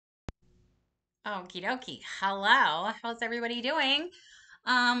Okie dokie. Hello. How's everybody doing?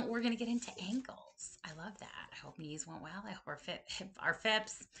 We're gonna get into ankles. I love that. I hope knees went well. I hope our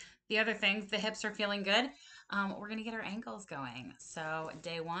fips, the other things, the hips are feeling good. We're gonna get our ankles going. So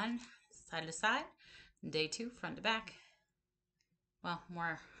day one, side to side. Day two, front to back. Well,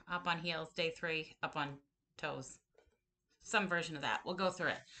 more up on heels. Day three, up on toes. Some version of that. We'll go through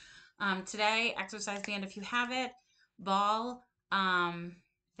it. Today, exercise band if you have it. Ball.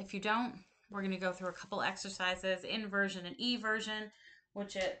 If you don't, we're going to go through a couple exercises, inversion and eversion, well,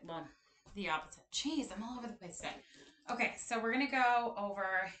 the opposite. Jeez, I'm all over the place today. Okay, so we're going to go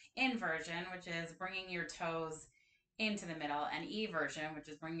over inversion, which is bringing your toes into the middle, and eversion, which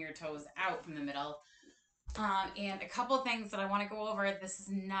is bringing your toes out from the middle. And a couple of things that I want to go over. This is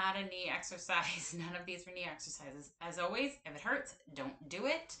not a knee exercise. None of these are knee exercises. As always, if it hurts, don't do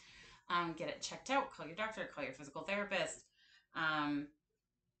it. Get it checked out. Call your doctor. Call your physical therapist. Um,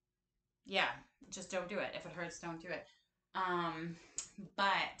 yeah, just don't do it. If it hurts, don't do it.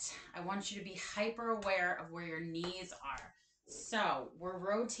 But I want you to be hyper aware of where your knees are. So we're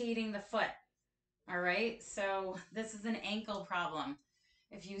rotating the foot. All right. So this is an ankle problem.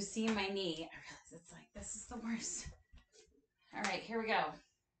 If you see my knee, I realize it's like, this is the worst. All right, here we go.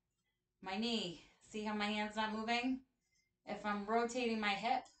 My knee. See how my hand's not moving? If I'm rotating my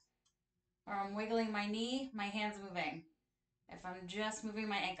hip or I'm wiggling my knee, my hand's moving. If I'm just moving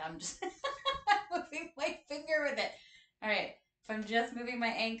my ankle, I'm just moving my finger with it. All right. If I'm just moving my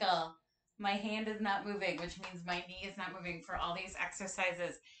ankle, my hand is not moving, which means my knee is not moving for all these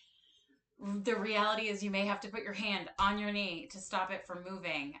exercises. The reality is you may have to put your hand on your knee to stop it from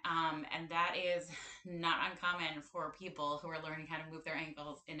moving. And that is not uncommon for people who are learning how to move their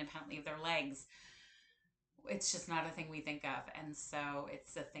ankles independently of their legs. It's just not a thing we think of. And so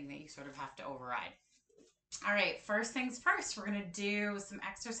it's a thing that you sort of have to override. All right, first things first, we're going to do some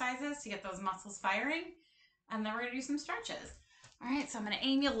exercises to get those muscles firing, and then we're going to do some stretches. All right, so I'm going to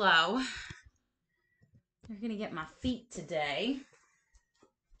aim you low. You're going to get my feet today.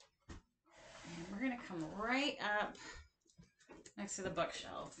 And we're going to come right up next to the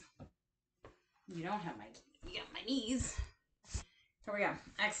bookshelf. You don't have you got my knees. Here we go.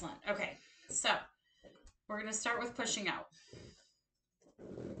 Excellent. Okay, so we're going to start with pushing out.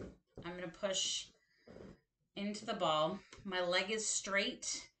 I'm going to push into the ball. My leg is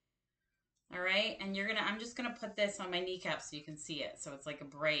straight. All right, and I'm just gonna put this on my kneecap so you can see it. So it's like a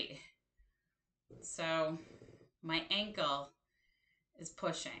braid. So my ankle is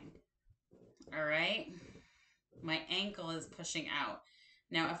pushing. All right, my ankle is pushing out.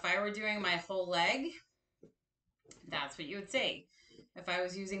 Now, if I were doing my whole leg, that's what you would see. If I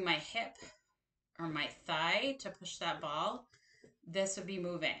was using my hip or my thigh to push that ball, this would be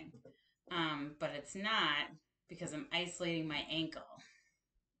moving. But it's not because I'm isolating my ankle.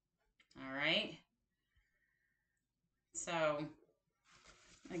 All right. So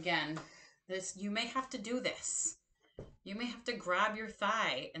again, you may have to do this. You may have to grab your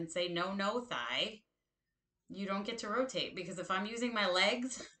thigh and say, no, no, thigh. You don't get to rotate because if I'm using my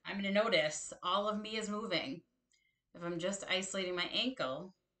legs, I'm going to notice all of me is moving. If I'm just isolating my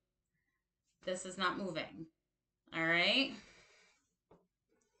ankle, this is not moving. All right.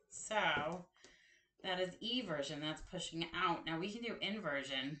 So that is eversion. That's pushing out. Now we can do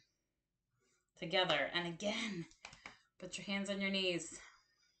inversion together. And again, put your hands on your knees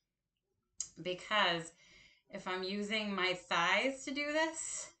because if I'm using my thighs to do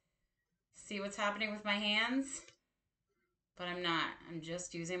this, see what's happening with my hands? But I'm not. I'm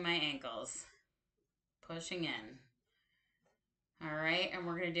just using my ankles. Pushing in. All right, and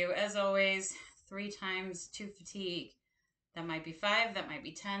we're going to do, as always, 3 times 2 fatigue. That might be 5, that might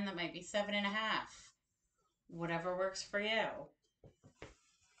be 10, that might be 7.5. Whatever works for you.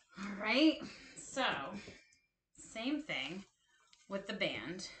 All right, so same thing with the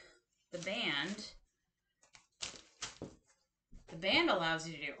band. The band allows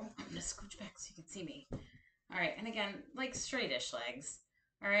you to do, I'm going to scooch back so you can see me. All right, and again, like straightish legs.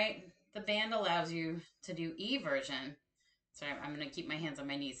 All right, the band allows you to do eversion. Sorry, I'm going to keep my hands on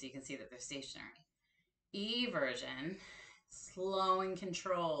my knees so you can see that they're stationary. Eversion, slow and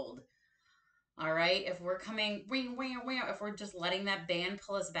controlled. All right, if we're coming, if we're just letting that band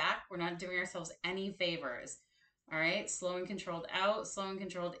pull us back, we're not doing ourselves any favors. All right, slow and controlled out, slow and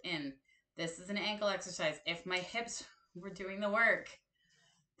controlled in. This is an ankle exercise. If my hips were doing the work,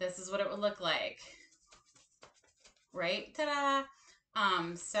 this is what it would look like. Right? Ta-da!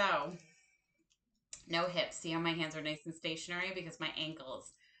 So no hips. See how my hands are nice and stationary because my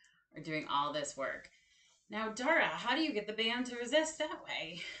ankles are doing all this work. Now, Dara, how do you get the band to resist that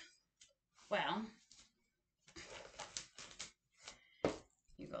way? Well,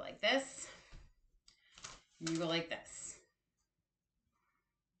 you go like this. And you go like this.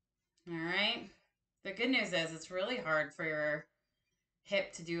 All right. The good news is it's really hard for your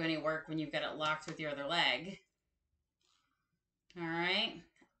hip to do any work when you've got it locked with your other leg. All right.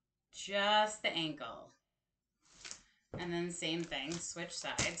 Just the ankle. And then same thing, switch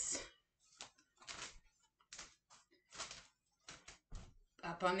sides.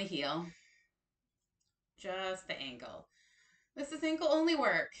 Up on the heel. Just the ankle. This is ankle only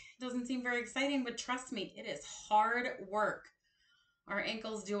work. Doesn't seem very exciting, but trust me, it is hard work. Our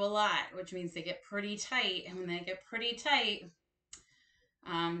ankles do a lot, which means they get pretty tight. And when they get pretty tight,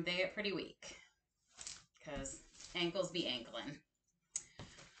 they get pretty weak. Because ankles be ankling.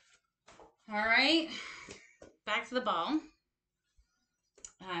 All right. Back to the ball.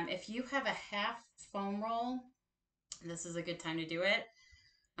 If you have a half foam roll, this is a good time to do it.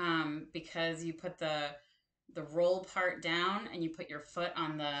 Because you put the roll part down and you put your foot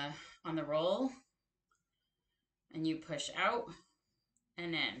on the roll and you push out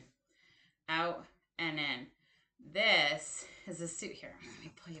and in, out and in. This is a suit here. Let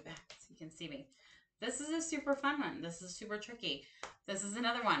me pull you back so you can see me. This is a super fun one. This is super tricky. This is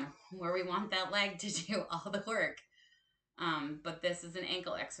another one where we want that leg to do all the work. But this is an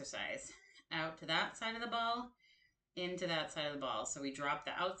ankle exercise. Out to that side of the ball, into that side of the ball. So we drop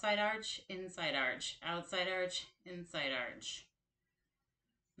the outside arch, inside arch, outside arch, inside arch.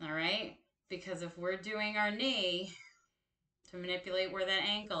 All right? Because if we're doing our knee to manipulate where that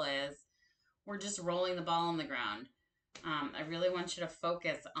ankle is, we're just rolling the ball on the ground. I really want you to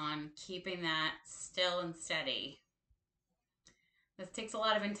focus on keeping that still and steady. This takes a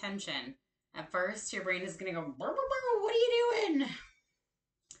lot of intention. At first, your brain is going to go, burr, burr, burr, what are you doing?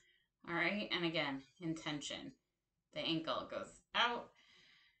 All right? And again, intention. The ankle goes out,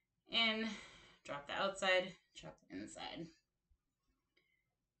 in, drop the outside, drop the inside.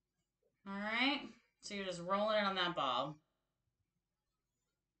 All right? So you're just rolling it on that ball.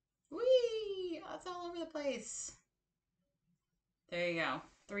 Whee! Oh, it's all over the place. There you go.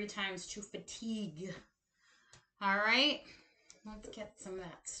 3 times to fatigue. All right? Let's get some of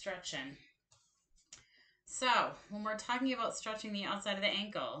that stretching. So, when we're talking about stretching the outside of the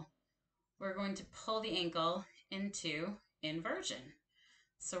ankle, we're going to pull the ankle into inversion.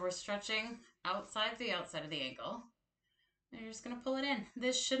 So we're stretching outside the outside of the ankle. And you're just going to pull it in.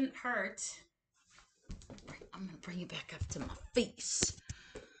 This shouldn't hurt. I'm going to bring you back up to my face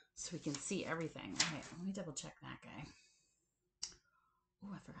so we can see everything. All right, let me double check that guy. Oh,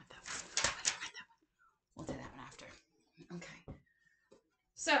 I forgot that one. We'll do that one after. Okay.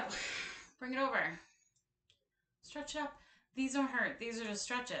 So, bring it over. Stretch it up. These don't hurt. These are just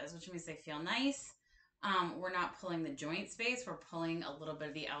stretches, which means they feel nice. We're not pulling the joint space. We're pulling a little bit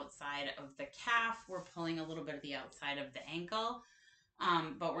of the outside of the calf. We're pulling a little bit of the outside of the ankle.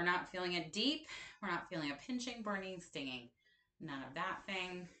 But we're not feeling it deep. We're not feeling a pinching, burning, stinging. None of that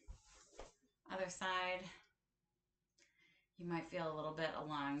thing. Other side. You might feel a little bit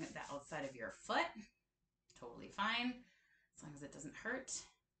along the outside of your foot. Totally fine. As long as it doesn't hurt.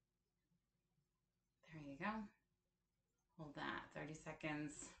 There you go. Hold that 30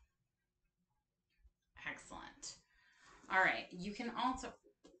 seconds. Excellent. All right. You can also,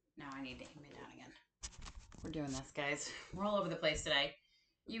 now I need to aim it down again. We're doing this, guys. We're all over the place today.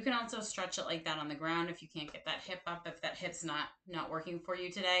 You can also stretch it like that on the ground if you can't get that hip up. If that hip's not working for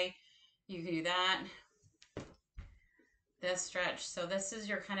you today, you can do that. This stretch. So this is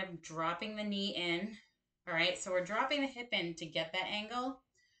you're kind of dropping the knee in. All right. So we're dropping the hip in to get that angle.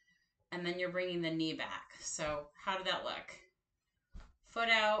 And then you're bringing the knee back. So how did that look? Foot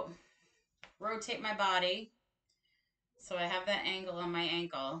out. Rotate my body. So I have that angle on my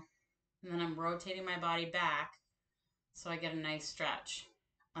ankle. And then I'm rotating my body back. So I get a nice stretch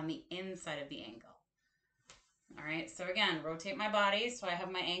on the inside of the ankle. All right. So again, rotate my body. So I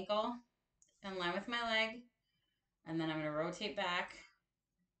have my ankle in line with my leg. And then I'm going to rotate back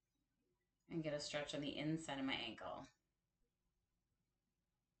and get a stretch on the inside of my ankle.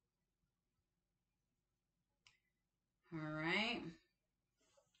 All right.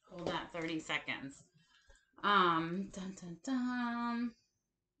 Hold that 30 seconds. Dun, dun, dun.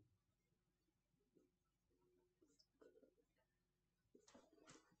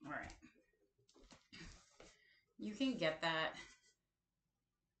 All right. You can get that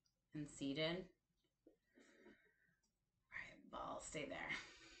and seated. Ball, stay there.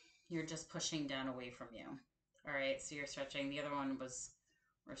 You're just pushing down away from you. All right, so you're stretching. The other one was,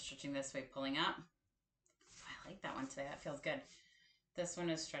 we're stretching this way, pulling up. I like that one today. That feels good. This one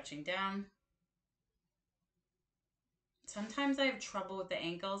is stretching down. Sometimes I have trouble with the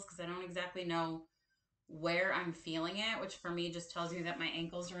ankles because I don't exactly know where I'm feeling it, which for me just tells me that my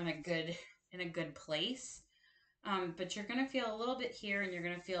ankles are in a good place. But you're going to feel a little bit here and you're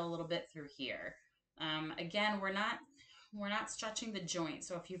going to feel a little bit through here. Again, we're not stretching the joint.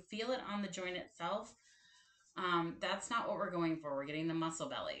 So if you feel it on the joint itself, that's not what we're going for. We're getting the muscle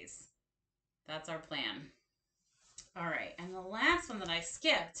bellies. That's our plan. All right. And the last one that I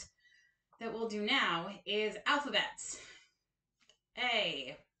skipped that we'll do now is alphabets.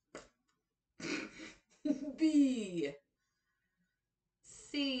 A, B,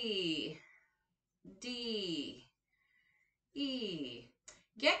 C, D, E.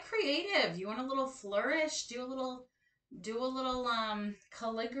 Get creative. You want a little flourish? Do a little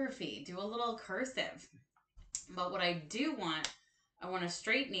calligraphy. Do a little cursive. But what I do want, I want a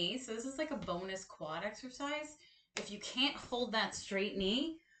straight knee. So this is like a bonus quad exercise. If you can't hold that straight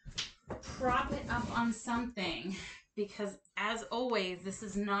knee, prop it up on something, because as always, this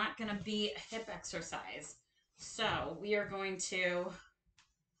is not going to be a hip exercise. So we are going to,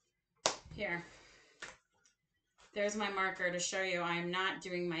 here, there's my marker to show you I'm not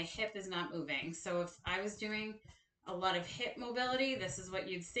doing, my hip is not moving. So if I was doing a lot of hip mobility, this is what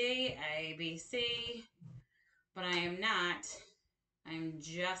you'd see, A, B, C, but I am not. I'm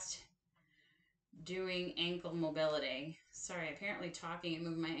just doing ankle mobility. Sorry, apparently talking and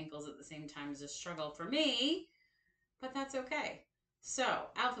moving my ankles at the same time is a struggle for me, but that's okay. So,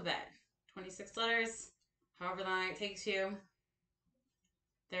 alphabet, 26 letters, however long it takes you.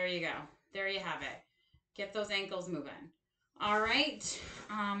 There you go. There you have it. Get those ankles moving. All right.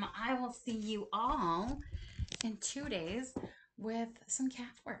 I will see you all in 2 days with some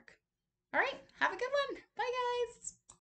calf work. All right. Have a good one. Bye, guys.